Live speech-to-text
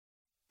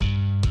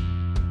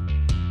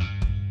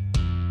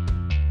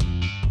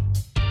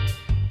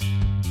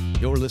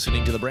You're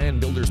listening to the Brand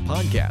Builders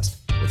Podcast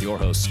with your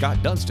hosts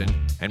Scott Dunston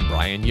and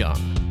Brian Young.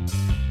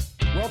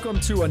 Welcome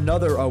to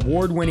another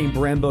award-winning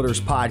Brand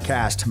Builders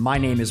Podcast. My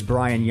name is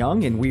Brian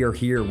Young, and we are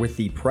here with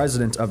the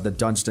president of the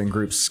Dunston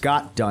Group,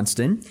 Scott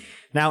Dunston.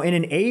 Now, in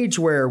an age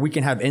where we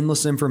can have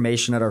endless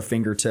information at our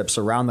fingertips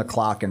around the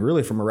clock and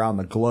really from around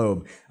the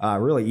globe,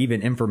 really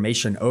even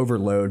information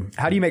overload,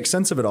 how do you make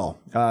sense of it all?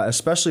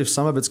 Especially if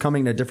some of it's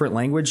coming in a different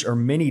language or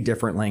many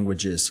different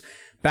languages.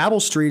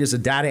 Babel Street is a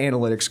data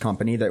analytics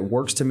company that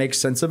works to make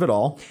sense of it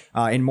all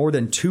in more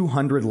than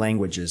 200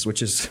 languages,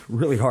 which is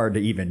really hard to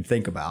even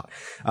think about.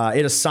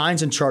 It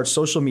assigns and charts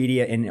social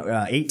media in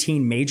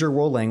 18 major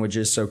world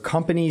languages, so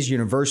companies,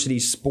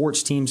 universities,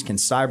 sports teams can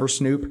cyber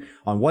snoop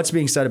on what's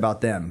being said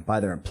about them by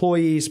their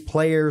employees,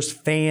 players,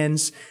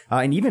 fans,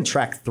 and even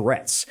track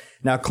threats.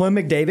 Now, Clem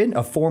McDavid,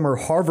 a former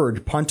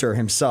Harvard punter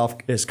himself,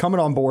 is came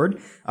on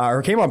board,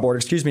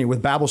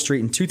 with Babel Street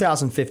in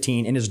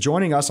 2015 and is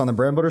joining us on the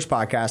Brand Builders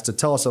Podcast to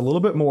tell us a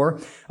little bit more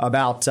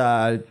about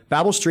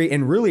Babel Street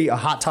and really a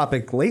hot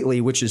topic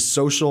lately, which is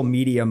social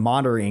media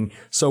monitoring.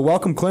 So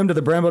welcome, Clem, to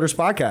the Brand Builders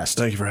Podcast.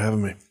 Thank you for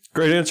having me.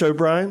 Great intro,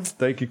 Brian.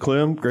 Thank you,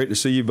 Clem. Great to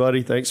see you,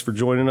 buddy. Thanks for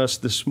joining us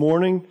this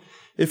morning.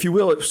 If you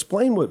will,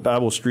 explain what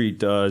Babel Street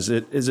does.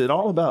 Is it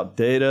all about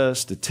data,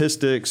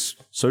 statistics,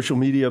 social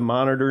media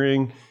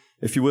monitoring?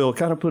 If you will,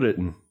 kind of put it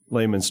in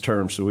layman's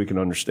terms so we can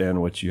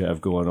understand what you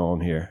have going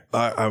on here.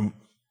 I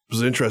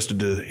was interested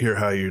to hear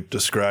how you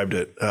described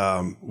it.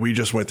 We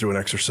just went through an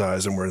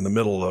exercise and we're in the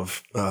middle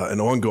of an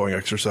ongoing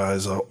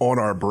exercise on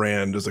our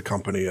brand as a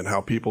company and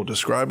how people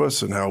describe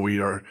us and how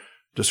we are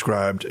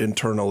described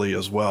internally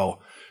as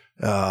well.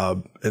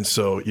 And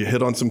so you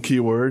hit on some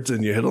keywords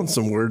and you hit on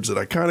some words that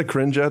I kind of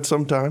cringe at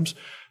sometimes,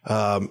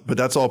 but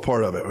that's all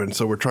part of it. And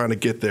so we're trying to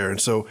get there. And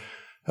so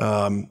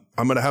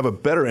I'm going to have a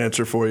better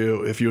answer for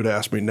you if you would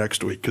ask me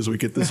next week, because we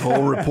get this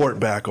whole report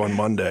back on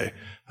Monday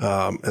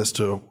as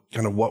to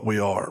kind of what we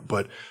are.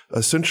 But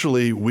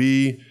essentially,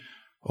 we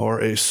are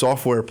a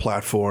software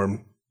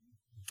platform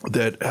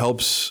that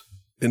helps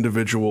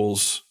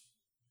individuals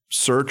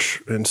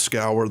search and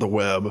scour the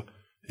web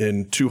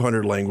in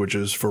 200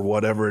 languages for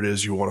whatever it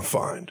is you want to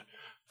find.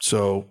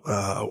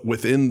 So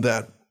within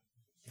that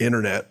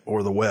internet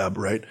or the web,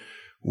 right,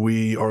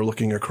 we are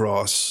looking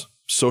across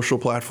social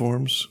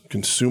platforms,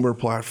 consumer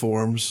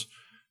platforms,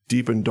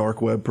 deep and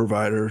dark web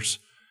providers,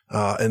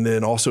 and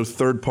then also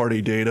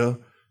third-party data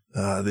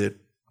that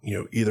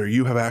either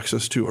you have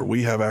access to or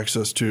we have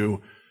access to.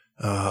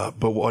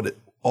 But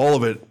all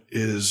of it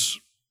is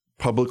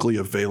publicly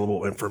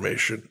available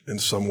information in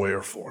some way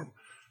or form.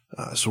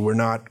 So we're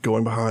not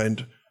going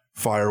behind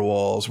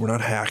firewalls. We're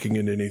not hacking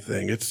into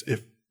anything.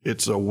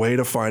 It's a way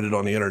to find it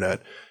on the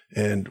internet,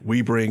 and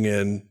we bring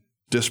in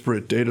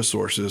disparate data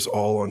sources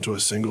all onto a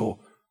single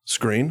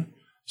screen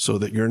so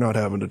that you're not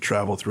having to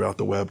travel throughout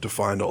the web to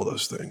find all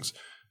those things.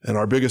 And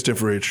our biggest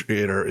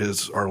differentiator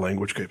is our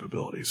language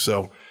capabilities.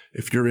 So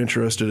if you're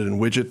interested in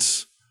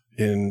widgets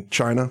in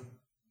China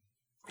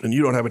and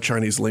you don't have a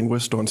Chinese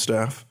linguist on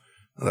staff,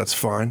 that's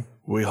fine.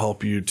 We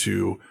help you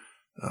to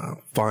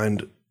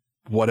find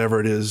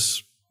whatever it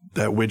is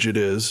that widget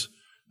is,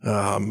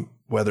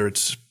 whether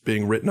it's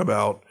being written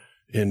about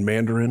in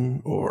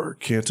Mandarin or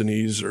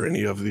Cantonese or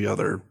any of the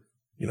other,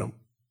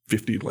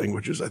 50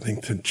 languages I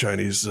think that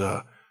Chinese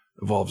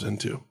evolves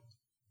into.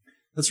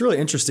 That's really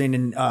interesting.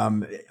 And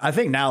I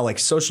think now like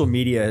social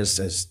media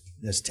has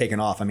taken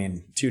off. I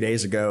mean, 2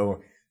 days ago,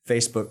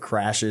 Facebook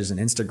crashes and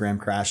Instagram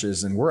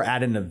crashes, and we're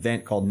at an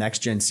event called Next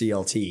Gen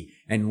CLT.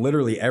 And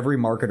literally every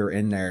marketer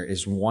in there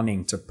is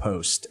wanting to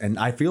post. And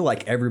I feel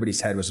like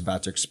everybody's head was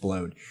about to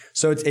explode.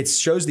 So it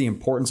shows the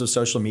importance of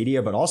social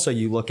media, but also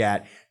you look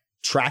at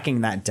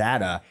tracking that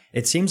data.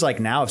 It seems like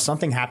now if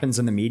something happens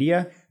in the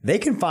media, they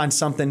can find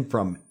something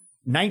from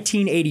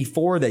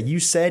 1984 that you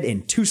said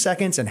in 2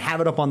 seconds and have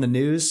it up on the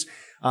news.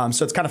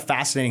 So it's kind of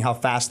fascinating how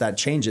fast that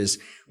changes.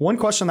 One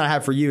question that I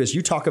have for you is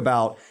you talk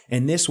about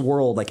in this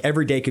world, like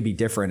every day could be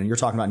different. And you're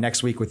talking about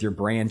next week with your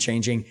brand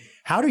changing.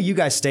 How do you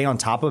guys stay on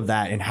top of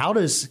that? And how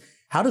does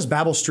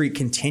Babel Street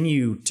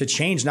continue to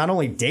change not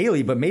only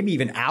daily, but maybe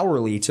even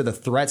hourly to the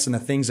threats and the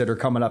things that are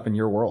coming up in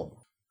your world?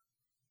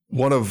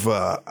 One of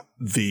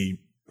the,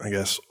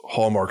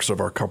 hallmarks of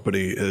our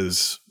company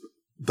is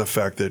the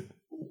fact that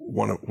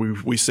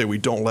we say we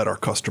don't let our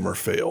customer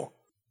fail.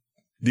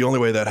 The only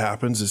way that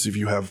happens is if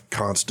you have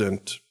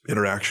constant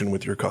interaction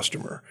with your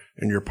customer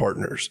and your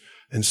partners.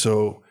 And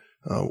so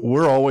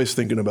we're always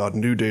thinking about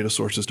new data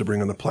sources to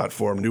bring on the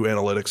platform, new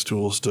analytics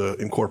tools to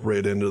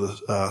incorporate into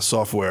the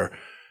software.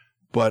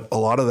 But a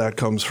lot of that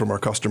comes from our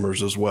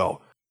customers as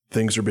well.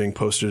 Things are being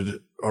posted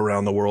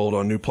around the world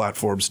on new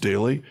platforms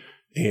daily,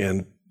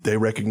 and they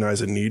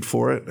recognize a need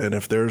for it. And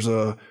if there's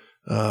a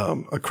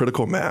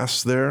critical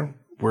mass there,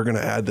 we're going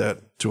to add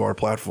that to our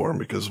platform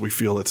because we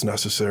feel it's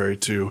necessary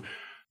to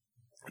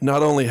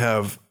not only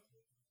have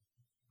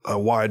a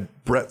wide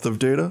breadth of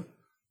data,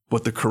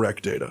 but the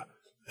correct data.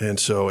 And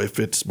so if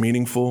it's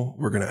meaningful,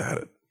 we're going to add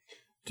it.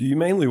 Do you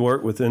mainly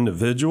work with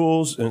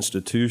individuals,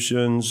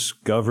 institutions,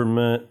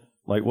 government,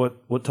 Like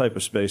what type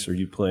of space are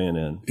you playing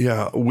in?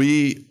 Yeah,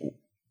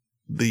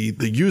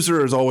 the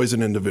user is always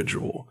an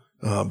individual,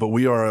 but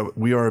we are a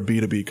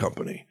B2B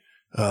company.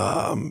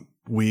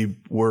 We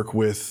work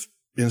with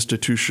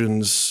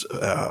institutions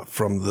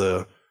from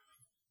the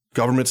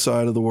government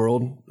side of the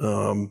world,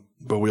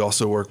 but we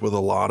also work with a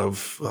lot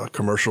of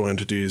commercial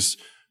entities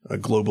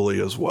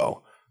globally as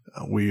well.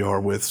 We are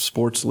with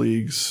sports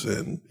leagues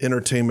and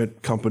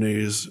entertainment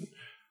companies,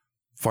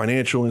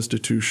 financial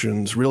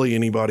institutions, really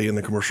anybody in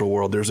the commercial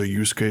world. There's a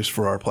use case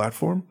for our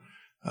platform.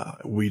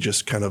 We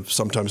just kind of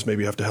sometimes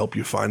maybe have to help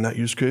you find that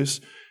use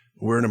case.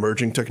 We're an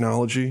emerging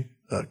technology.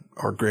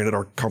 Granted,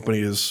 our company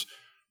is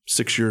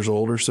 6 years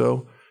old or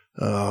so,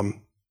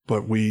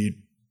 but we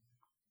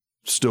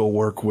still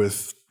work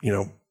with,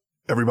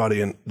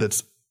 everybody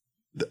that's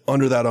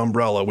under that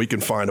umbrella. We can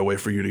find a way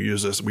for you to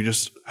use this. We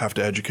just have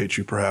to educate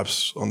you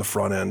perhaps on the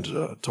front end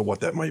to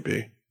what that might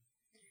be.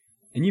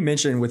 And you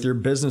mentioned with your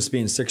business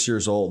being 6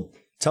 years old,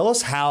 tell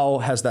us how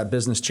has that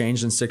business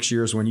changed in 6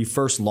 years when you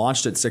first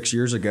launched it 6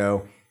 years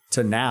ago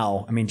to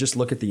now? I mean, just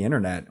look at the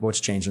internet, what's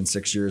changed in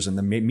 6 years and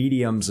the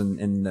mediums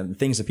and the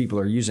things that people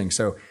are using.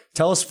 So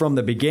tell us from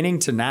the beginning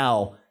to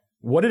now,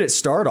 what did it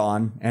start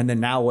on? And then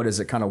now what is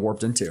it kind of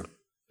warped into?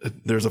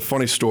 There's a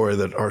funny story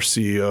that our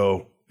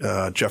CEO,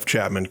 Jeff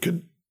Chapman,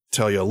 could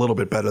tell you a little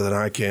bit better than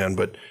I can.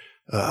 But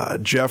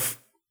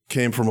Jeff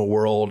came from a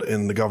world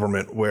in the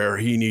government where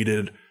he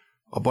needed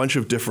a bunch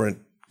of different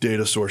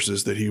data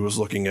sources that he was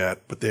looking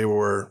at, but they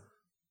were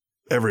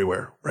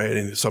everywhere, right?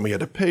 And some he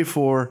had to pay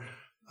for.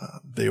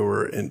 He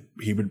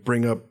would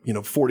bring up,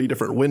 40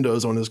 different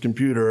windows on his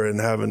computer and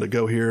having to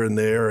go here and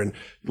there and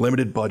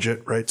limited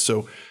budget, right?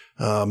 So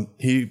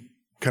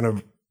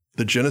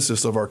the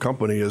genesis of our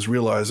company is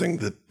realizing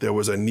that there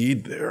was a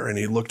need there, and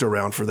he looked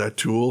around for that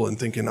tool and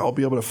thinking, I'll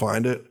be able to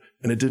find it,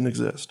 and it didn't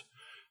exist.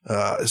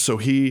 So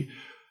he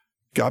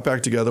got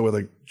back together with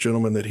a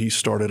gentleman that he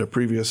started a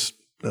previous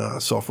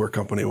software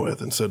company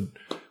with and said,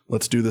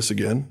 let's do this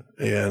again.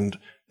 And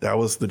that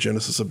was the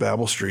genesis of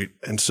Babel Street.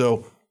 And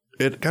so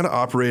it kind of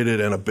operated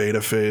in a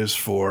beta phase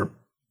for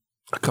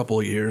a couple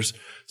of years.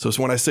 So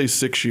when I say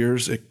 6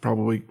 years, it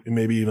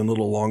maybe even a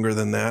little longer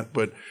than that.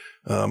 But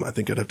I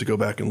think I'd have to go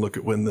back and look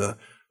at when the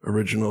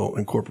original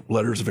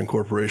letters of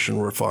incorporation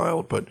were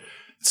filed. But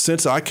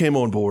since I came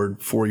on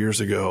board 4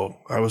 years ago,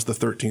 I was the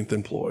 13th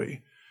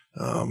employee.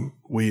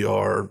 We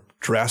are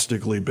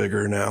drastically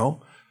bigger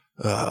now.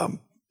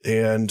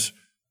 And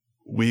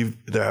they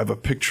have a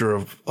picture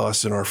of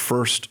us in our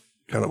first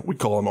we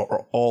call them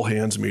our all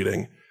hands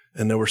meeting.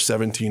 And there were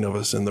 17 of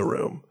us in the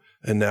room.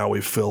 And now we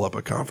fill up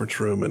a conference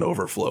room and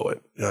overflow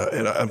it.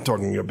 And I'm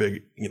talking a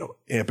big,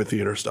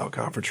 amphitheater style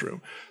conference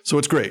room. So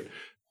it's great.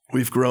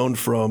 We've grown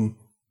from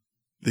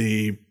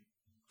the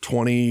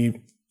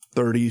 20,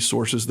 30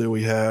 sources that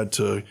we had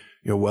to,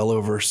 well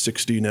over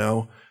 60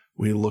 now.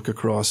 We look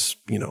across,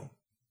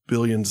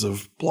 billions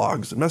of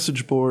blogs and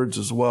message boards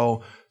as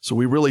well. So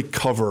we really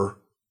cover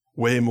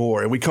way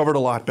more. And we covered a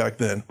lot back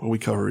then, but we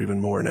cover even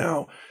more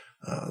now.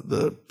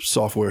 The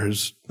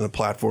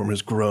platform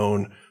has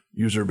grown.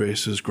 User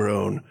base has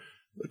grown,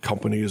 the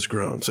company has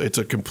grown. So it's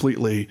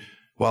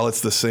while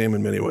it's the same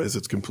in many ways,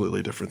 it's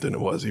completely different than it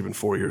was even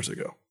 4 years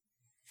ago.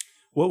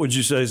 What would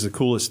you say is the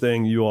coolest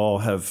thing you all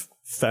have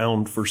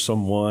found for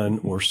someone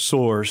or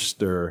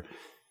sourced or?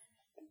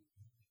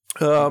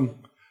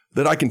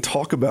 That I can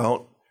talk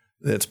about?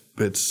 It's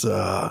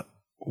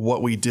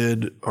what we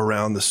did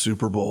around the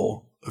Super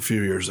Bowl a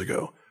few years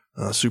ago,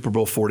 Super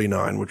Bowl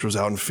 49, which was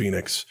out in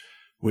Phoenix.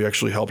 We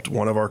actually helped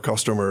one of our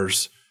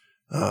customers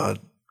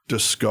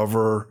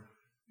discover,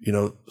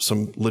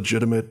 some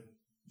legitimate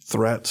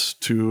threats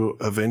to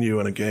a venue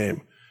and a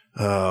game.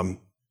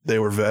 They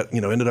were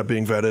ended up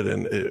being vetted,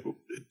 and it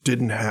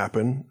didn't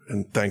happen,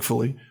 and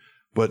thankfully.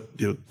 But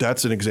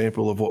that's an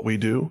example of what we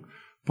do.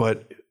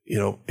 But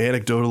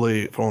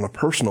anecdotally, on a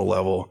personal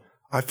level,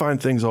 I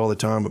find things all the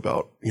time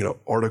about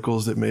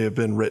articles that may have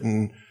been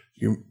written.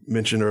 You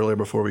mentioned earlier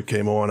before we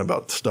came on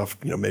about stuff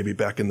maybe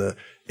back in the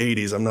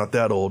 80s. I'm not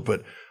that old,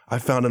 but I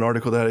found an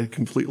article that I had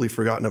completely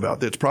forgotten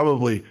about. It's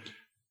probably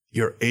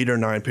 8 or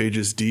 9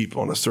 pages deep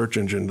on a search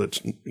engine that,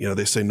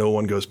 they say no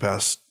one goes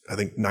past, I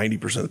think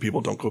 90% of the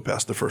people don't go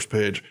past the first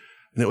page.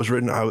 And it was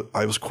written,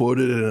 I was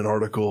quoted in an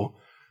article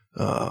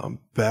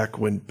back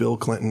when Bill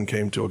Clinton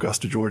came to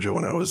Augusta, Georgia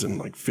when I was in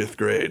 5th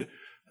grade,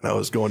 and I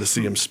was going to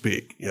see him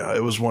speak. Yeah,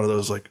 it was one of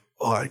those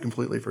I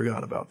completely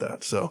forgot about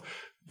that. So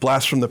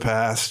blast from the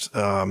past.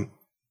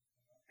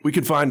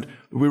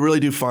 We really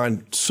do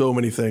find so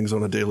many things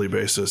on a daily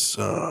basis.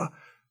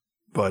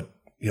 But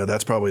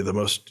that's probably the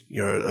most,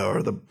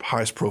 or the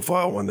highest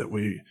profile one that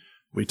we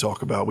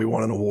talk about. We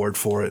won an award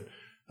for it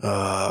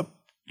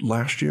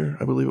last year,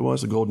 I believe it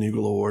was, the Golden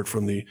Eagle Award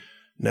from the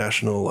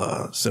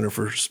National Center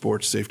for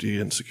Sports Safety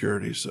and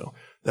Security. So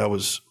that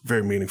was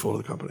very meaningful to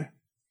the company.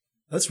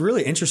 That's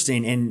really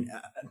interesting. And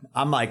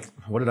I'm like,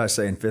 what did I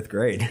say in 5th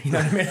grade? You know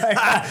what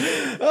I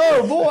mean?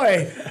 Oh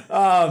boy.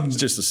 It's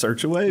just a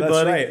search away, That's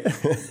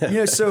buddy.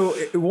 right. So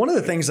one of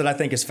the things that I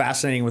think is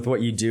fascinating with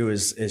what you do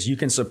is you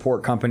can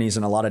support companies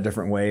in a lot of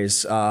different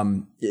ways.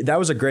 That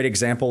was a great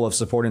example of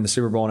supporting the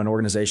Super Bowl and an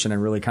organization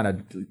and really kind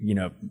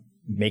of,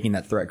 making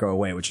that threat go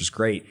away, which is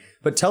great.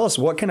 But tell us,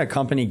 what can a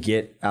company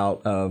get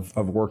out of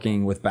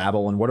working with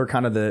Babbel, and what are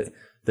kind of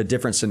the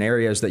different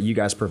scenarios that you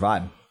guys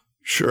provide?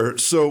 Sure.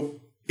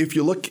 So if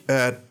you look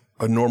at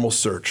a normal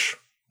search,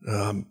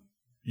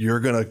 you're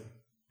going to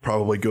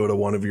probably go to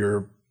one of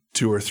your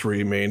 2 or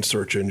 3 main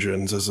search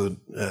engines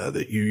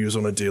that you use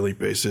on a daily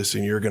basis,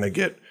 and you're going to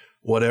get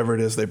whatever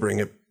it is they bring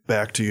it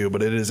back to you,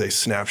 but it is a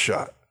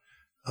snapshot.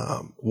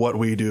 What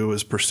we do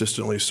is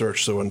persistently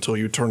search. So until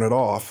you turn it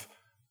off,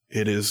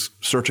 it is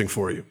searching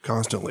for you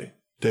constantly,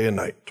 day and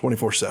night,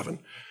 24/7.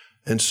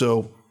 And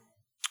so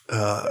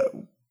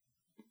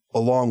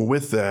along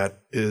with that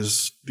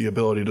is the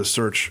ability to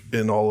search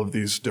in all of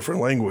these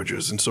different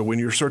languages. And so when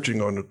you're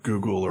searching on a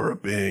Google or a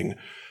Bing,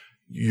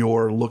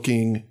 you're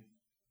looking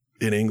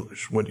in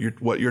English. What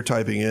you're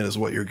typing in is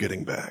what you're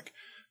getting back.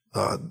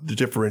 The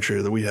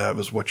differentiator that we have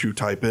is what you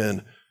type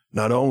in.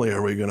 Not only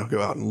are we going to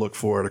go out and look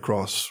for it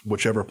across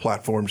whichever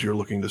platforms you're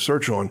looking to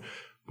search on,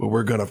 but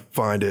we're going to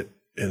find it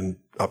in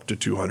up to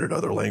 200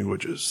 other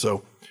languages.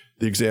 So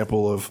the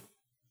example of,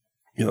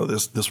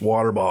 this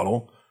water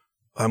bottle,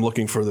 I'm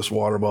looking for this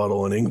water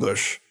bottle in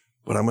English,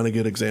 but I'm going to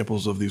get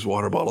examples of these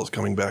water bottles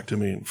coming back to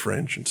me in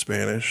French and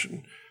Spanish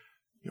and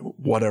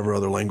whatever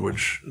other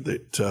language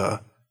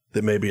that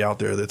may be out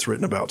there that's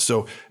written about.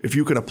 So if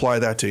you can apply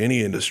that to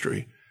any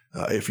industry,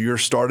 if you're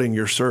starting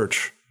your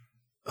search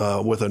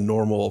with a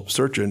normal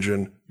search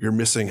engine, you're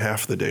missing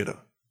half the data.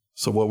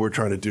 So what we're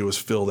trying to do is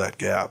fill that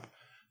gap.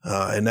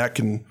 And that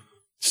can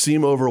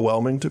seem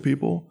overwhelming to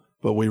people,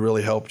 but we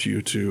really helped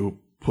you to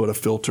put a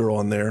filter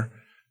on there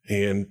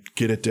and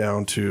get it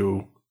down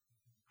to,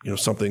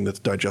 something that's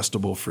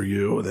digestible for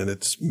you, and then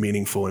it's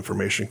meaningful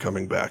information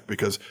coming back,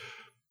 because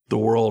the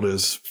world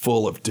is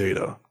full of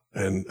data.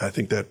 And I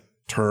think that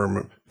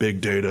term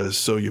big data is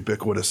so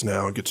ubiquitous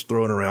now. It gets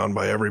thrown around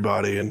by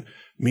everybody and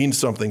means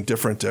something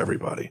different to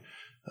everybody.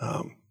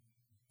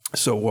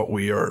 So what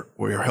we are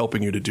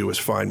helping you to do is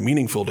find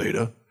meaningful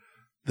data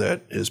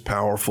that is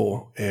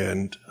powerful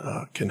and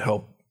can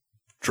help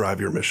drive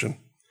your mission.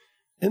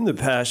 In the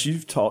past,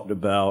 you've talked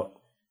about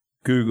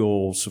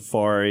Google,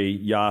 Safari,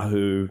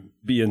 Yahoo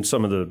being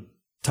some of the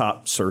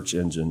top search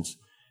engines.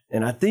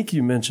 And I think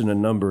you mentioned a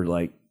number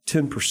like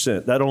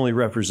 10%. That only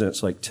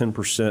represents like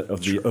 10%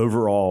 of the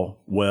overall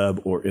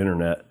web or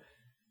internet,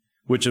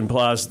 which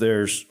implies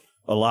there's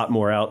a lot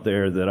more out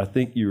there that I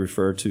think you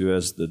refer to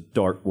as the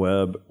dark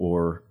web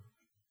or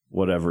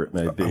whatever it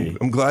may be.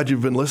 I'm glad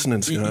you've been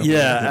listening, Scott.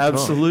 Yeah,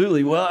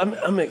 absolutely. Well,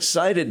 I'm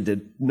excited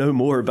to know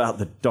more about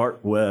the dark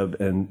web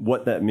and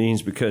what that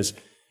means, because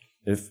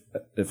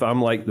if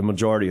I'm like the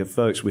majority of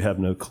folks, we have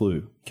no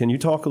clue. Can you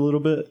talk a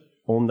little bit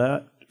on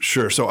that?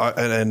 Sure. So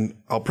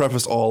I'll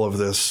preface all of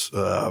this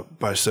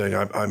by saying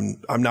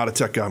I'm not a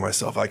tech guy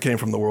myself. I came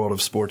from the world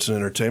of sports and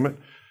entertainment,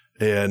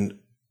 and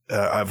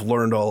I've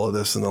learned all of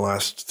this in the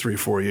last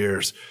 3-4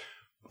 years.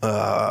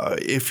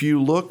 If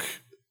you look,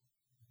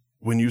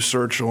 when you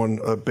search on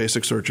a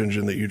basic search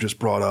engine that you just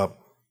brought up,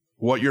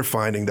 what you're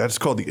finding, that's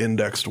called the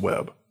indexed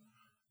web.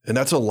 And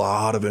that's a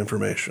lot of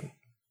information,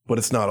 but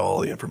it's not all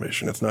the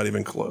information. It's not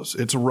even close.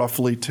 It's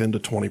roughly 10 to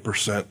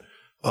 20%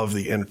 of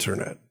the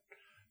internet.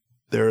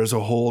 There is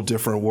a whole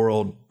different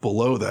world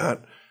below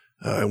that,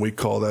 and we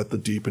call that the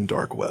deep and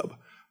dark web.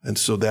 And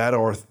so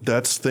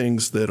that's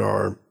things that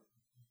are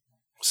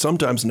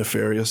sometimes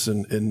nefarious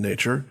in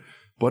nature,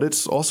 but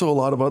it's also a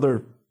lot of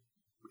other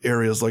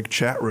areas like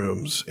chat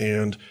rooms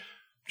and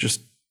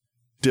just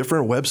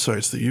different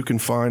websites that you can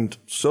find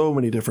so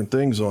many different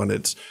things on.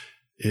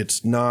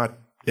 It's not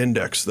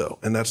indexed though,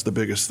 and that's the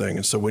biggest thing.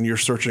 And so when you're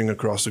searching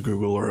across a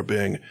Google or a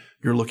Bing,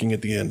 you're looking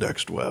at the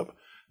indexed web.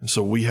 And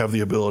so we have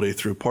the ability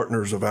through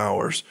partners of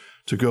ours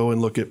to go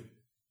and look at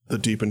the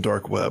deep and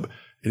dark web.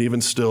 And even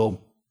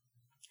still,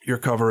 you're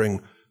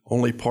covering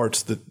only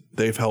parts that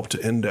they've helped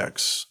to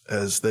index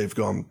as they've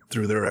gone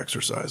through their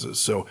exercises.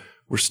 So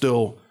we're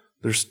still,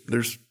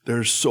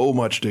 there's so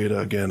much data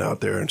again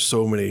out there and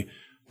so many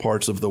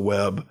parts of the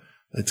web.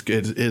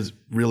 It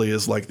really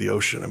is like the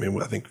ocean. I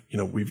mean, I think,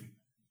 we've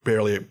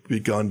barely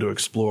begun to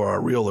explore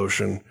our real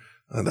ocean.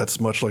 That's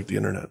much like the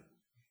internet.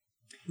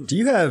 Do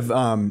you have,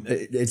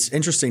 it's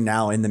interesting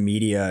now in the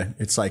media,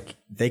 it's like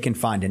they can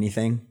find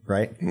anything,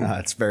 right?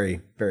 It's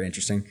very, very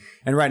interesting.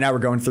 And right now we're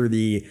going through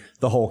the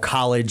whole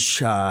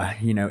college,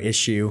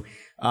 issue.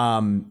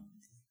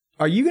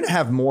 Are you going to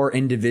have more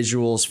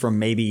individuals from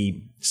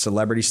maybe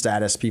celebrity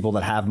status, people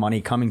that have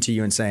money coming to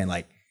you and saying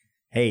like,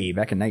 hey,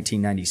 back in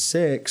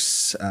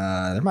 1996,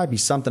 there might be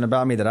something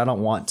about me that I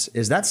don't want.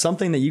 Is that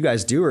something that you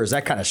guys do, or is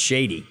that kind of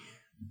shady?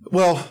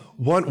 Well,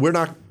 we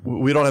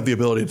don't have the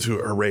ability to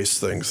erase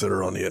things that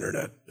are on the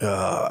internet.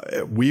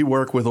 We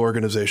work with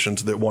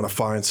organizations that want to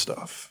find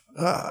stuff,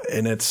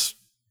 and it's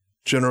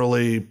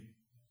generally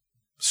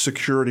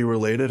security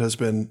related has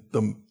been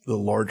the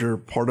larger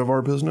part of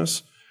our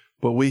business,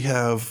 but we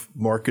have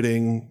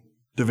marketing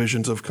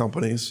divisions of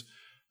companies.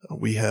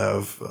 We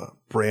have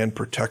brand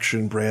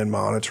protection, brand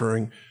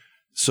monitoring.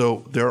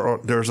 So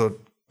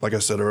like I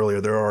said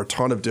earlier, there are a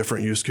ton of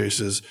different use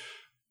cases.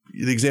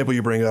 The example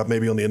you bring up,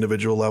 maybe on the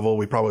individual level,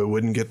 we probably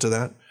wouldn't get to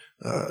that.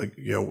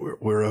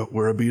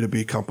 We're a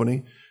B2B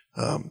company.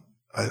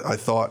 I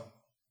thought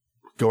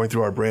going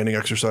through our branding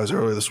exercise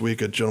earlier this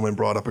week, a gentleman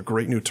brought up a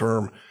great new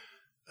term.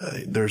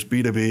 There's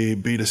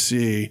B2B,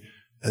 B2C,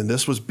 and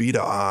this was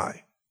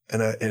B2I.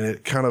 And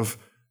it kind of,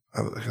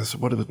 I said,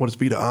 what is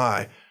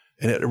B2I?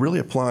 And it really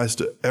applies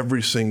to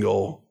every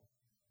single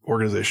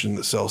organization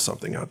that sells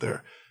something out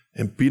there.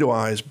 And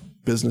B2I is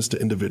business to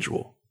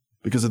individual,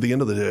 because at the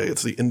end of the day,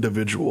 it's the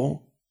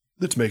individual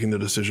that's making the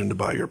decision to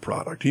buy your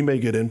product. He may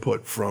get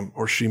input from,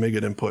 or she may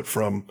get input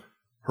from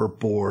her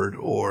board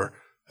or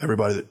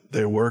everybody that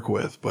they work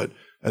with. But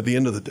at the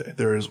end of the day,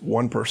 there is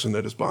one person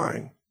that is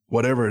buying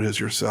whatever it is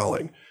you're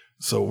selling.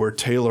 So we're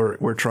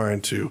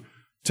trying to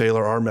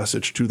tailor our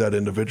message to that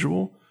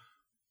individual.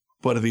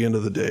 But at the end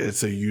of the day,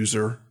 it's a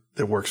user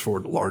that works for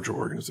a larger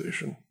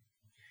organization.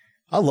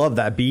 I love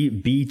that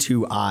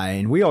B2I.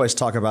 And we always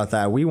talk about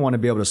that. We want to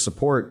be able to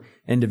support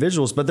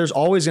individuals, but there's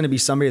always going to be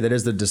somebody that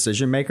is the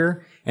decision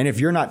maker. And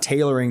if you're not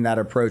tailoring that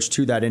approach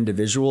to that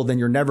individual, then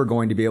you're never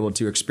going to be able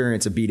to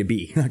experience a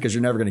B2B because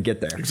you're never going to get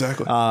there.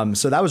 Exactly.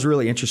 So that was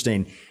really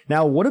interesting.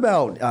 Now, what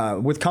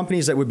about with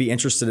companies that would be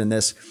interested in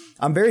this?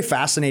 I'm very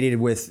fascinated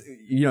with,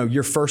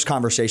 your first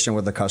conversation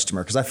with the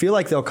customer, because I feel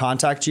like they'll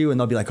contact you and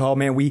they'll be like, oh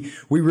man, we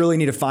really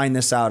need to find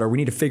this out, or we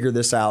need to figure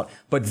this out.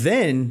 But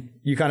then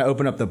you kind of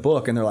open up the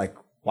book and they're like,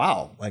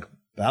 wow, like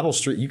Babel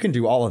Street, you can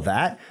do all of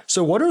that.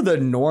 So what are the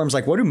norms?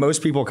 Like, what do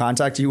most people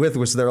contact you with?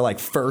 Was their like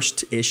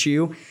first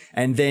issue?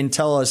 And then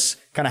tell us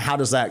kind of how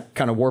does that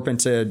kind of warp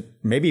into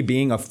maybe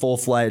being a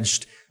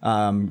full-fledged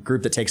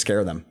group that takes care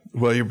of them?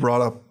 Well, you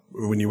brought up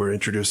when you were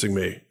introducing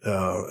me,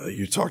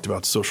 you talked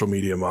about social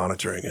media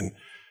monitoring, and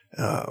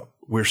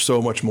we're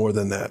so much more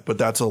than that. But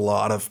that's a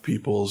lot of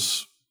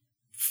people's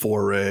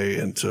foray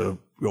into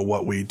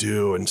what we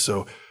do. And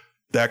so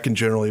that can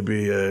generally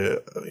be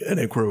an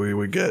inquiry we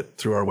would get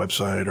through our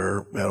website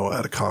or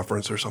at a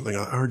conference or something.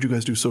 I heard you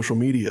guys do social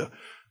media.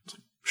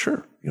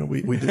 Sure,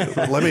 we do.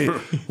 let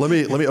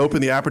me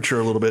open the aperture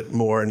a little bit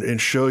more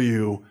and show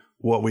you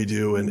what we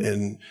do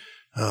and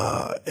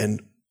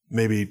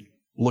maybe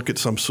look at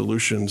some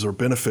solutions or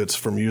benefits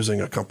from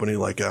using a company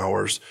like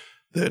ours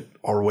that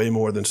are way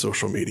more than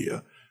social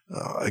media.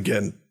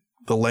 Again,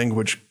 the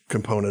language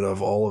component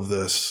of all of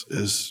this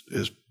is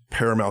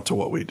paramount to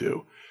what we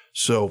do.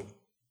 So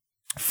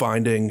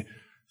finding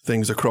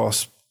things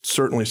across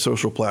certainly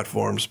social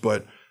platforms,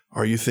 but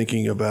are you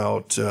thinking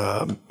about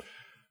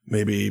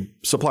maybe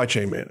supply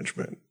chain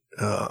management?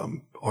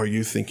 Are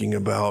you thinking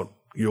about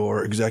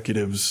your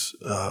executives?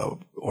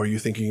 Are you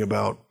thinking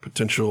about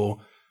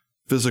potential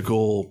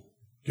physical,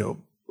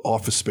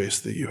 office space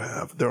that you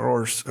have?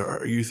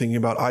 Are you thinking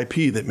about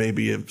IP that may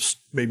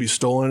be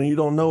stolen and you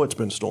don't know it's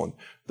been stolen?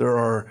 There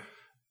are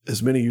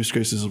as many use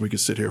cases as we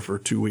could sit here for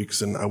 2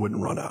 weeks and I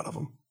wouldn't run out of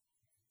them.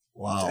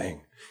 Wow.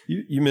 Dang.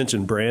 You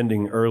mentioned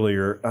branding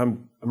earlier.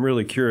 I'm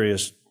really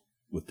curious,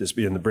 with this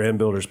being the Brand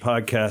Builders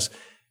podcast,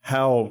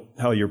 how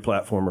your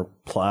platform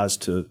applies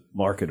to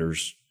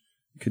marketers.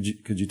 Could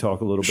you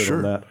talk a little bit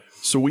on that?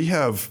 So we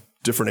have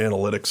different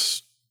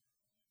analytics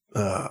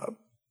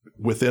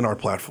within our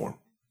platform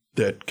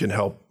that can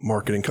help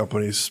marketing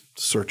companies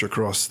search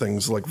across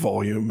things like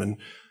volume and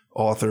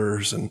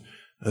authors, and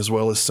as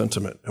well as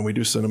sentiment. And we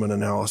do sentiment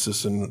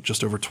analysis in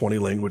just over 20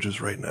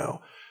 languages right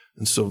now.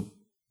 And so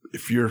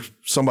if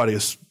somebody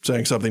is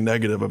saying something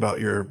negative about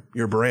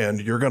your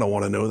brand, you're going to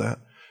want to know that.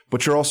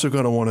 But you're also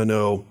going to want to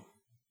know,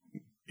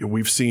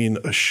 we've seen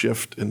a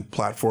shift in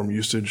platform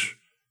usage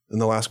in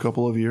the last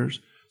couple of years.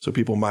 So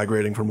people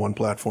migrating from one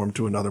platform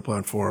to another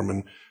platform,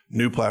 and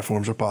new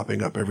platforms are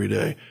popping up every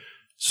day.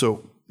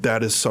 So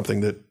that is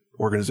something that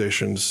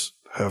organizations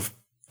have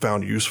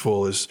found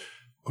useful is,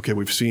 okay,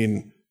 we've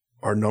seen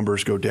our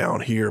numbers go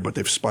down here, but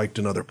they've spiked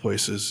in other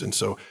places. And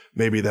so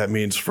maybe that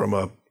means from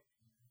a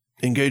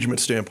engagement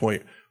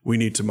standpoint, we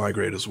need to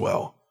migrate as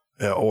well,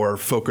 or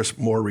focus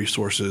more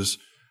resources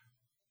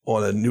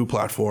on a new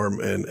platform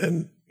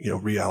and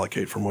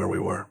reallocate from where we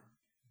were.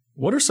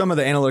 What are some of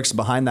the analytics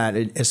behind that?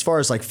 As far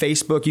as like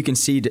Facebook, you can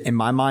see in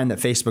my mind that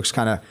Facebook's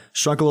kind of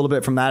shrunk a little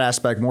bit from that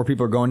aspect. More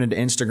people are going into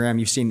Instagram.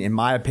 You've seen, in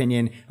my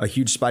opinion, a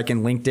huge spike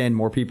in LinkedIn.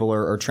 More people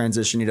are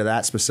transitioning to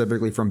that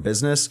specifically from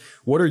business.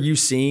 What are you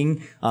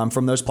seeing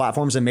from those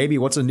platforms? And maybe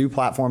what's a new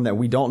platform that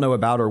we don't know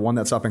about, or one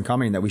that's up and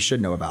coming that we should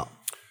know about?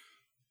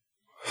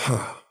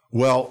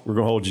 Well, we're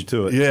going to hold you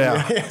to it.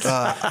 Yeah.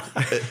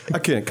 I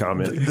can't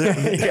comment.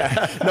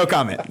 No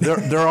comment.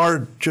 There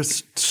are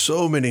just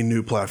so many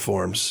new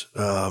platforms.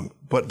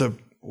 But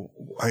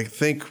I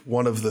think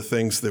one of the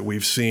things that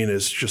we've seen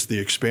is just the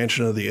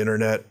expansion of the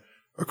internet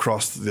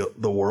across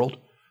the world.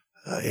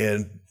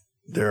 And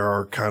there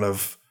are kind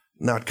of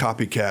not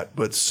copycat,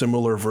 but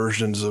similar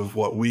versions of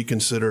what we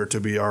consider to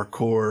be our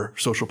core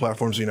social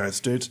platforms in the United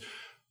States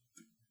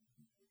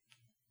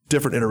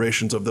different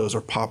iterations of those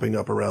are popping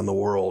up around the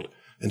world.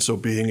 And so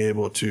being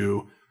able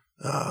to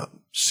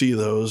see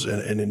those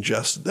and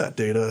ingest that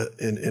data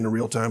in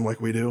real time like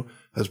we do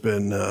has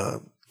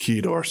been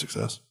key to our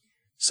success.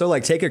 So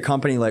like take a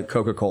company like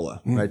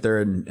Coca-Cola, right?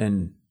 They're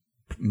in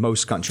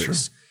most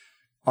countries.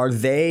 Sure. Are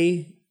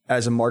they,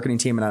 as a marketing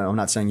team, and I'm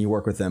not saying you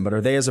work with them, but are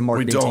they as a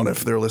marketing team? We don't.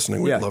 If they're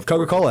listening, we'd love to.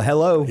 Coca-Cola,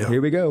 hello,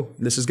 here we go.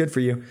 This is good for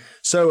you.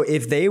 So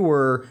if they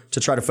were to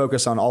try to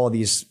focus on all of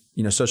these,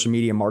 social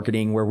media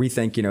marketing, where we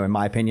think, in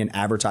my opinion,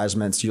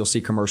 advertisements, you'll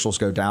see commercials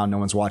go down. No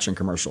one's watching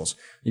commercials.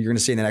 You're going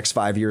to see in the next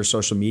 5 years,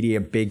 social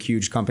media, big,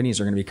 huge companies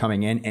are going to be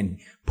coming in and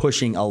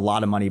pushing a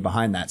lot of money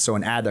behind that. So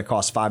an ad that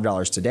costs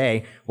 $5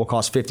 today will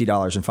cost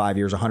 $50 in 5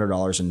 years,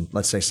 $100 in,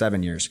 let's say,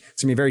 7 years.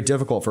 It's going to be very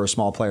difficult for a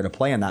small player to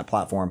play on that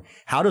platform.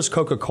 How does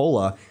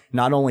Coca-Cola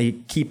not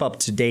only keep up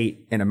to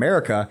date in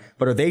America,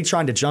 but are they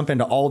trying to jump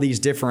into all these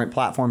different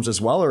platforms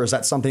as well? Or is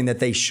that something that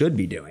they should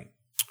be doing?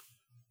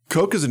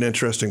 Coke is an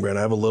interesting brand.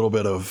 I have a little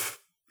bit of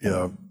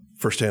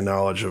firsthand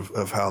knowledge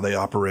of how they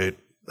operate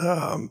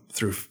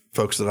through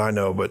folks that I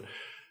know. But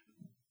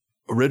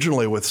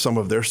originally with some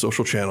of their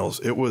social channels,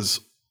 it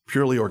was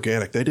purely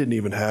organic. They didn't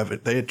even have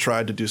it. They had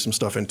tried to do some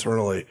stuff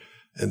internally.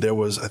 And there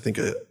was, I think,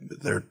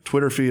 their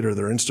Twitter feed or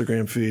their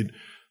Instagram feed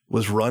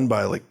was run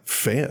by like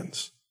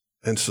fans.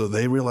 And so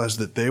they realized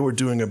that they were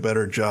doing a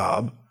better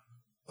job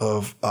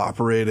of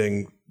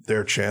operating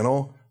their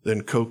channel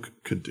than Coke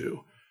could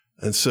do.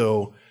 And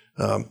so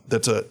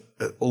that's a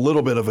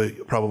little bit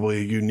of probably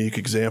a unique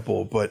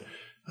example, but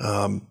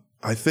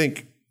I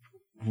think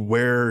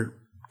where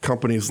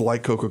companies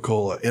like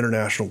Coca-Cola,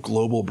 international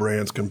global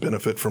brands, can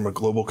benefit from a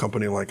global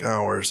company like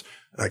ours,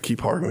 and I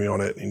keep harping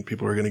on it, and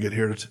people are going to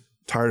get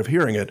tired of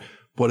hearing it,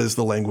 what is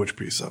the language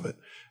piece of it?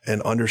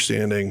 And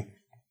understanding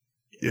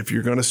if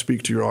you're going to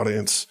speak to your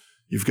audience,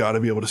 you've got to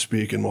be able to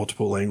speak in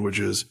multiple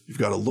languages. You've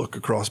got to look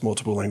across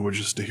multiple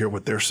languages to hear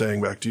what they're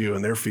saying back to you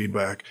and their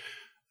feedback.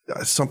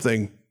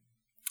 Something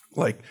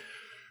like,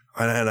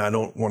 and I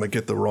don't want to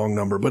get the wrong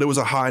number, but it was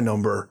a high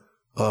number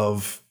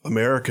of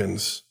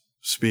Americans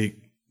speak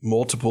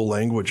multiple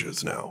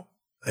languages now.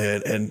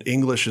 And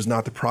English is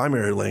not the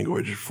primary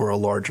language for a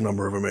large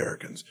number of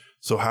Americans.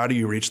 So how do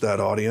you reach that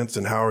audience,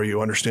 and how are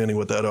you understanding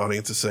what that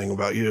audience is saying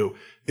about you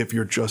if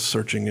you're just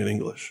searching in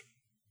English?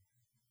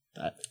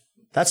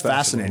 That's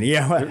fascinating.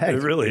 Yeah,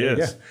 it really is.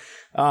 Yeah.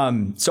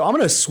 So I'm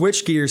going to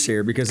switch gears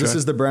here because this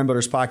is the Brand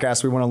Builders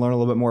podcast. We want to learn a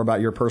little bit more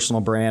about your personal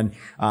brand.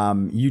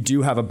 You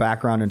do have a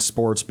background in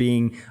sports,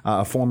 being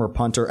a former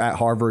punter at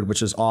Harvard,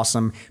 which is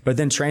awesome, but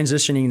then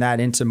transitioning that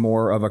into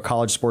more of a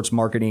college sports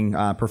marketing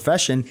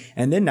profession,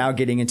 and then now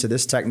getting into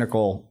this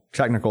technical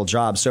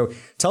job. So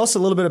tell us a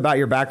little bit about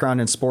your background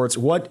in sports.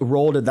 What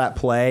role did that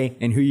play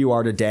in who you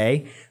are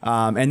today?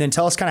 And then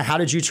tell us kind of how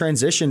did you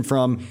transition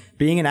from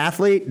being an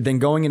athlete, then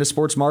going into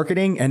sports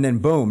marketing, and then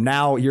boom,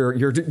 now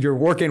you're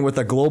working with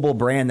a global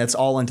brand that's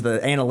all into the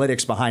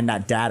analytics behind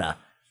that data.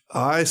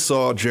 I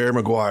saw Jerry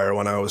Maguire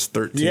when I was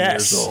 13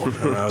 years old.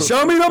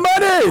 Show me the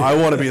money. I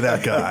want to be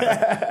that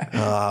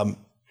guy.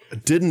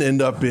 Didn't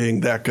end up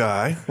being that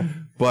guy.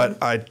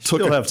 But I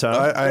took Still have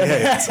time.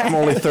 I'm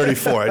only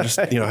 34. I just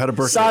had a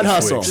birthday. Side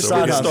hustle. Week, so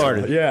Side we hustle.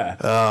 started.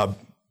 Yeah.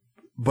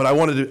 But I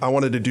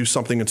wanted to do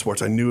something in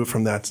sports. I knew it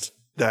from that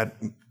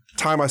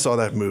time I saw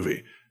that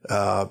movie.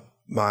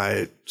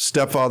 My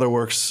stepfather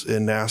works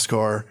in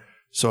NASCAR,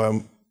 so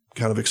I'm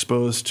kind of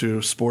exposed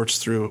to sports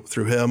through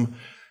him.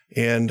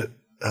 And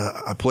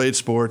I played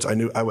sports.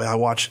 I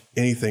watched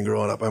anything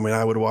growing up. I mean,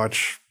 I would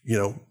watch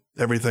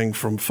everything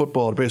from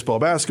football to baseball,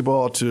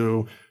 basketball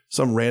to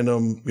some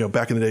random,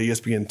 back in the day,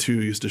 ESPN2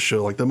 used to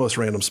show like the most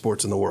random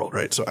sports in the world,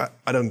 right? So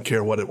I don't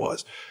care what it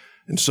was.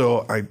 And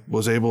so I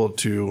was able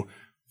to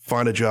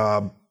find a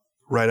job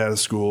right out of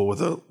school with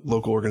a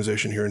local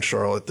organization here in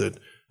Charlotte that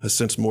has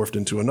since morphed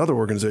into another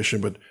organization,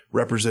 but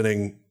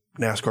representing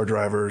NASCAR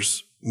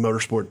drivers,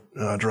 motorsport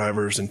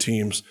drivers and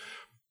teams.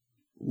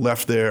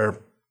 Left there,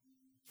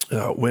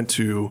 went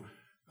to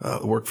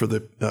work for the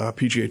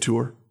PGA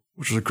Tour,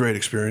 which was a great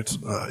experience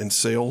in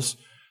sales.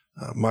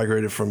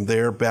 Migrated from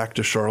there back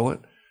to Charlotte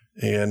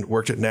and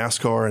worked at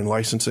NASCAR and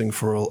licensing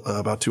for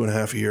about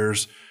 2.5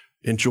 years.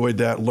 Enjoyed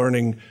that,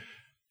 learning,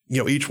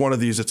 each one of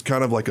these, it's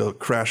kind of like a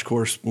crash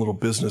course little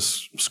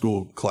business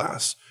school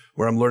class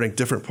where I'm learning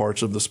different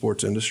parts of the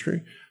sports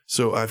industry.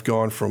 So I've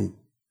gone from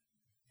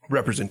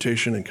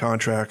representation and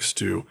contracts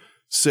to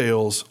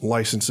sales,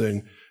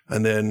 licensing,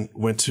 and then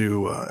went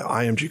to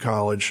IMG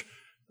College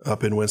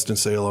up in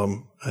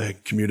Winston-Salem. I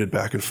commuted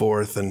back and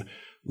forth and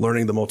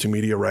learning the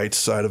multimedia rights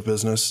side of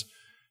business.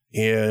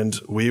 And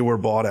we were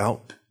bought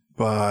out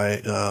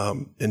by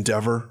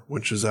Endeavor,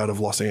 which is out of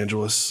Los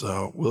Angeles,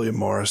 William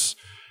Morris.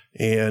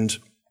 And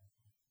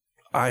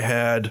I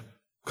had a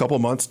couple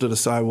months to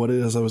decide what it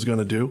is I was going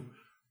to do.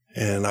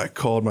 And I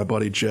called my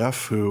buddy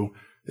Jeff, who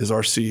is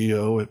our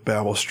CEO at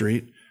Babel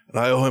Street. And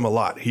I owe him a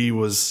lot. He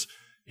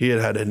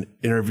had an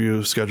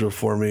interview scheduled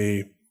for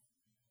me,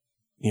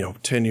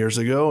 10 years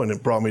ago, and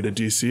it brought me to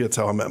DC. It's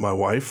how I met my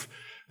wife.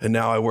 And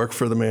now I work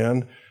for the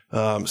man.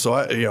 So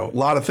a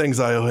lot of things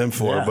I owe him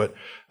for, but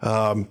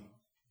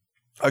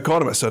I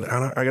called him. I said,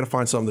 I got to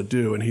find something to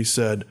do. And he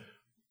said,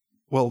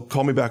 well,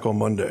 call me back on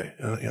Monday.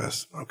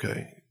 Yes.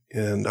 Okay.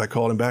 And I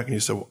called him back and he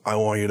said, I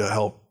want you to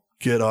help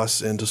get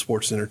us into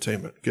sports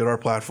entertainment, get our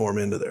platform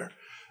into there.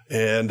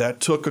 And that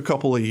took a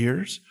couple of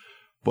years,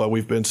 but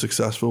we've been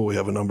successful. We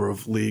have a number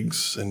of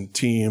leagues and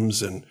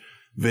teams and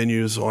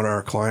venues on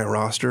our client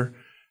roster.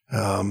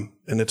 And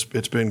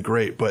it's been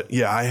great. But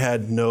yeah, I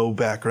had no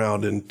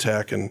background in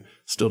tech and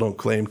still don't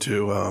claim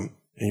to. And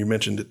you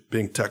mentioned it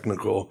being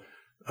technical.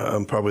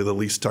 I'm probably the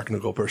least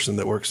technical person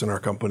that works in our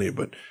company,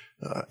 but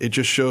it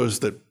just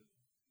shows that,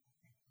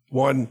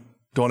 one,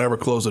 don't ever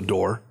close a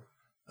door.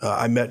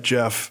 I met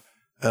Jeff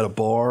at a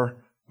bar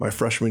my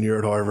freshman year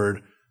at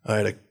Harvard. I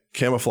had a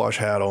camouflage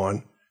hat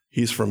on.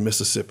 He's from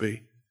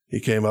Mississippi. He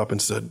came up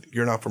and said,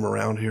 "You're not from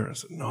around here?" I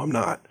said, "No, I'm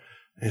not."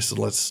 And he said,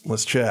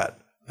 let's chat.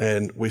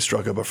 And we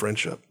struck up a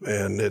friendship,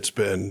 and it's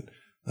been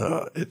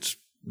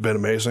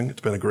amazing.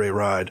 It's been a great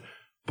ride,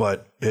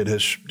 but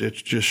it's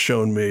just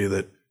shown me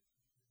that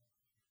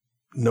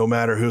no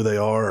matter who they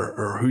are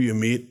or who you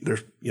meet,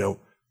 there's,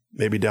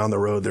 maybe down the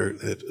road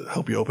it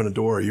help you open a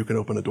door, or you can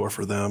open a door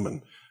for them.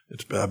 And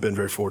I've been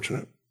very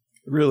fortunate.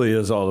 It really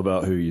is all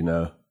about who you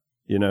know,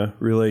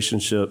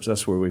 relationships.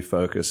 That's where we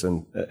focus,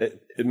 and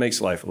it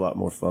makes life a lot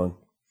more fun.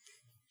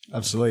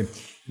 Absolutely.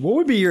 What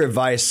would be your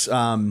advice?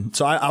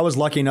 So I was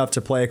lucky enough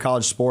to play a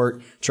college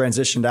sport,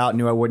 transitioned out,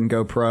 knew I wouldn't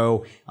go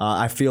pro.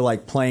 I feel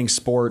like playing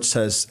sports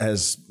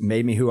has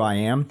made me who I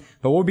am.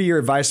 But what would be your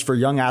advice for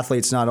young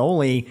athletes, not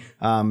only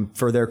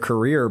for their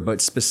career,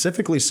 but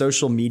specifically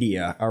social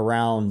media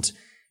around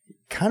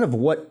kind of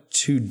what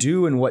to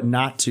do and what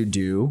not to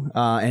do?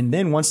 And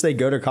then once they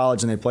go to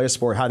college and they play a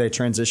sport, how they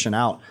transition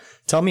out.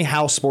 Tell me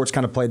how sports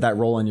kind of played that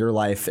role in your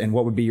life, and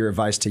what would be your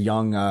advice to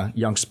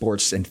young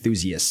sports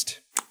enthusiasts?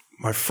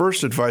 My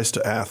first advice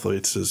to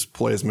athletes is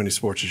play as many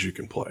sports as you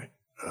can play.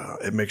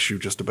 It makes you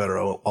just a better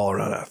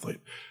all-around athlete.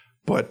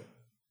 But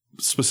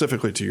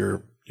specifically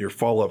to your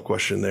follow-up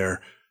question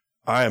there,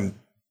 I am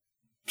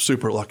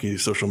super lucky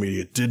social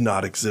media did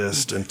not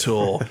exist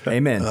until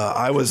Amen.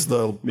 I was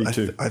Me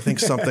too. I think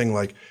something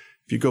like,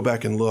 if you go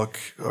back and look,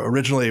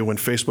 originally when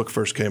Facebook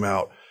first came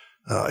out,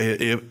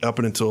 up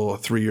until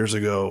 3 years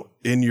ago,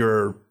 in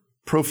your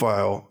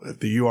profile,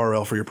 the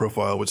URL for your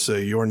profile would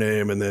say your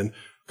name and then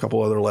a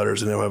couple other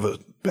letters, and it'll have a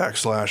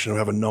backslash and it'll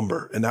have a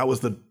number. And that was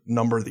the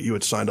number that you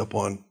had signed up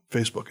on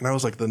Facebook. And I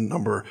was like the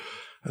number,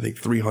 I think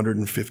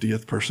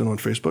 350th person on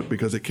Facebook,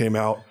 because it came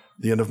out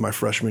the end of my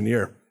freshman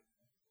year.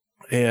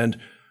 And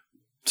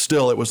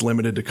still it was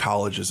limited to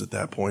colleges at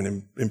that point,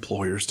 and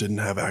employers didn't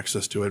have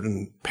access to it,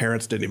 and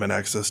parents didn't even have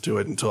access to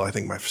it until I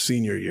think my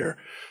senior year.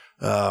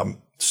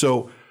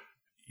 So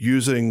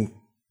using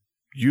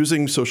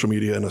social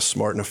media in a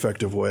smart and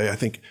effective way, I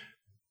think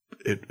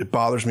it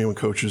bothers me when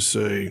coaches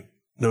say,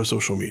 no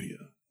social media.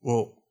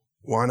 Well,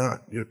 why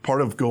not?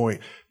 Part of going,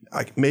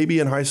 maybe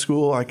in high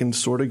school I can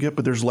sort of get,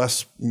 but there's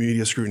less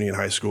media scrutiny in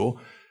high school.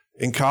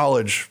 In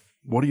college,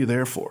 what are you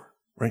there for,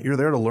 right? You're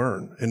there to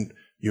learn, and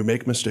you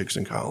make mistakes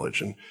in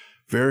college, and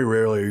very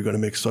rarely are you going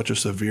to make such a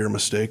severe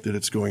mistake that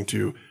it's going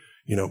to,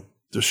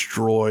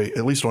 destroy,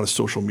 at least on a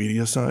social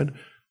media side,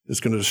 it's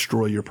going to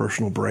destroy your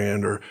personal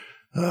brand or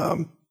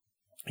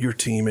your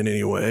team in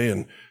any way.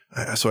 And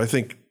so I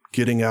think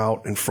getting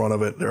out in front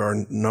of it, there are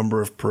a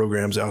number of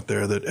programs out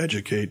there that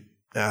educate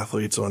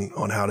athletes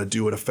on how to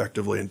do it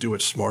effectively and do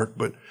it smart.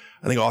 But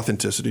I think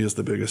authenticity is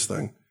the biggest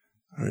thing.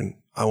 I mean,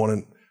 I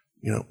want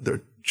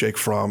to, Jake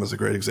Fromm is a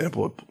great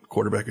example, a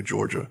quarterback at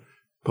Georgia,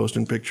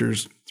 posting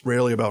pictures. It's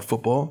rarely about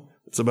football.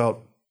 It's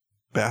about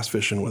bass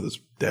fishing with his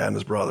dad and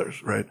his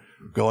brothers, right?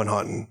 Going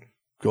hunting,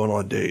 going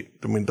on a date.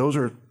 I mean, those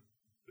are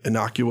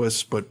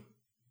innocuous, but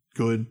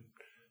good,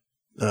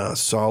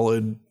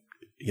 solid,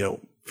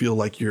 feel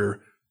like you're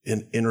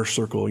in inner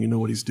circle, you know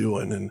what he's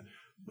doing, and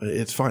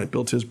it's fine. It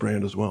built his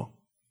brand as well.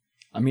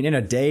 I mean, in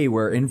a day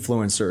where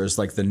influencer is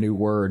like the new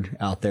word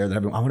out there, that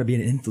I want to be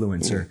an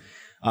influencer.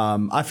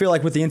 I feel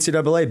like with the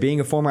NCAA, being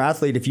a former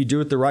athlete, if you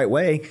do it the right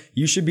way,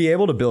 you should be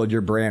able to build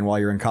your brand while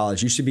you're in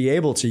college. You should be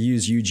able to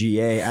use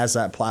UGA as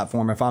that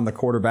platform. If I'm the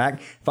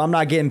quarterback, if I'm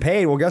not getting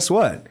paid, well, guess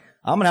what?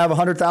 I'm going to have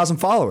 100,000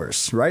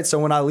 followers, right? So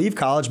when I leave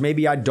college,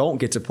 maybe I don't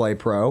get to play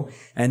pro,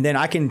 and then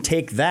I can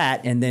take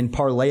that and then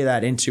parlay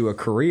that into a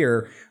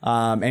career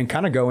and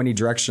kind of go any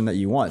direction that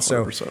you want.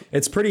 100%. So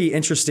it's pretty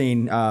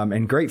interesting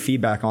and great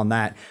feedback on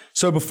that.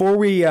 So before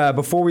we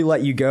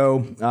let you go,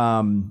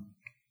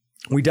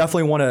 we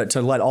definitely want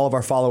to let all of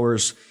our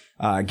followers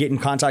get in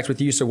contact with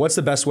you. So what's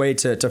the best way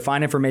to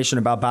find information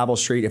about Babel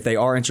Street if they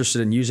are interested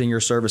in using your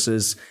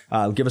services?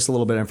 Give us a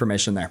little bit of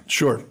information there.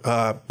 Sure.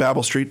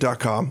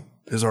 BabelStreet.com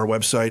is our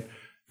website. You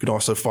can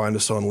also find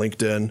us on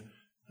LinkedIn.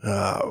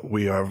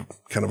 We have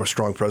kind of a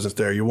strong presence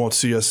there. You won't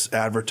see us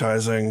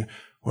advertising.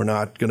 We're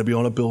not going to be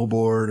on a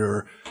billboard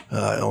or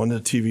on a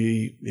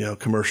TV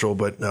commercial,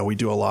 but we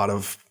do a lot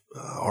of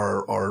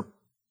our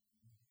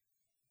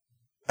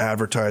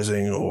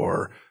advertising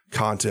or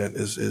content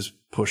is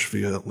pushed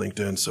via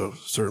LinkedIn. So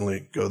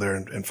certainly go there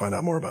and find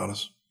out more about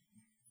us.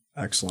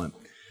 Excellent.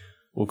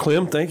 Well,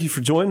 Clem, thank you for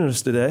joining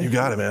us today. You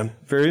got it, man.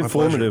 Very My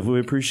informative. pleasure. We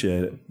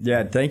appreciate it.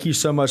 Yeah, thank you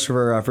so much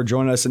for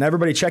joining us. And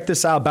everybody, check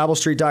this out,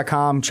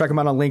 BibleStreet.com. Check him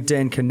out on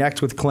LinkedIn.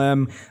 Connect with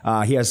Clem.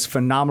 He has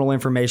phenomenal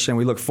information.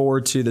 We look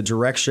forward to the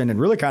direction and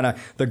really kind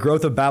of the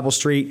growth of Bible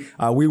Street.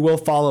 We will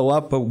follow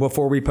up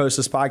before we post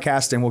this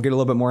podcast, and we'll get a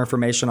little bit more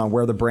information on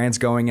where the brand's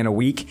going in a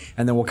week,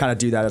 and then we'll kind of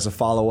do that as a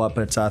follow-up.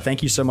 But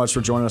thank you so much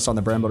for joining us on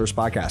the Brand Builders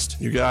Podcast.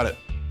 You got it.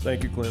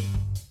 Thank you, Clem.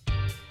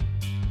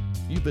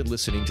 You've been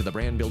listening to the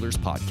Brand Builders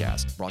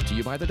Podcast, brought to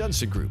you by the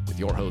Dunston Group with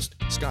your host,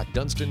 Scott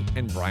Dunston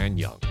and Brian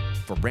Young.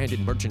 For branded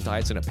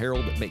merchandise and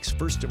apparel that makes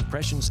first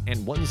impressions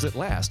and ones that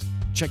last,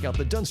 check out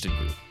the Dunston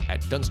Group at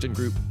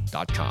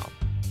dunstongroup.com.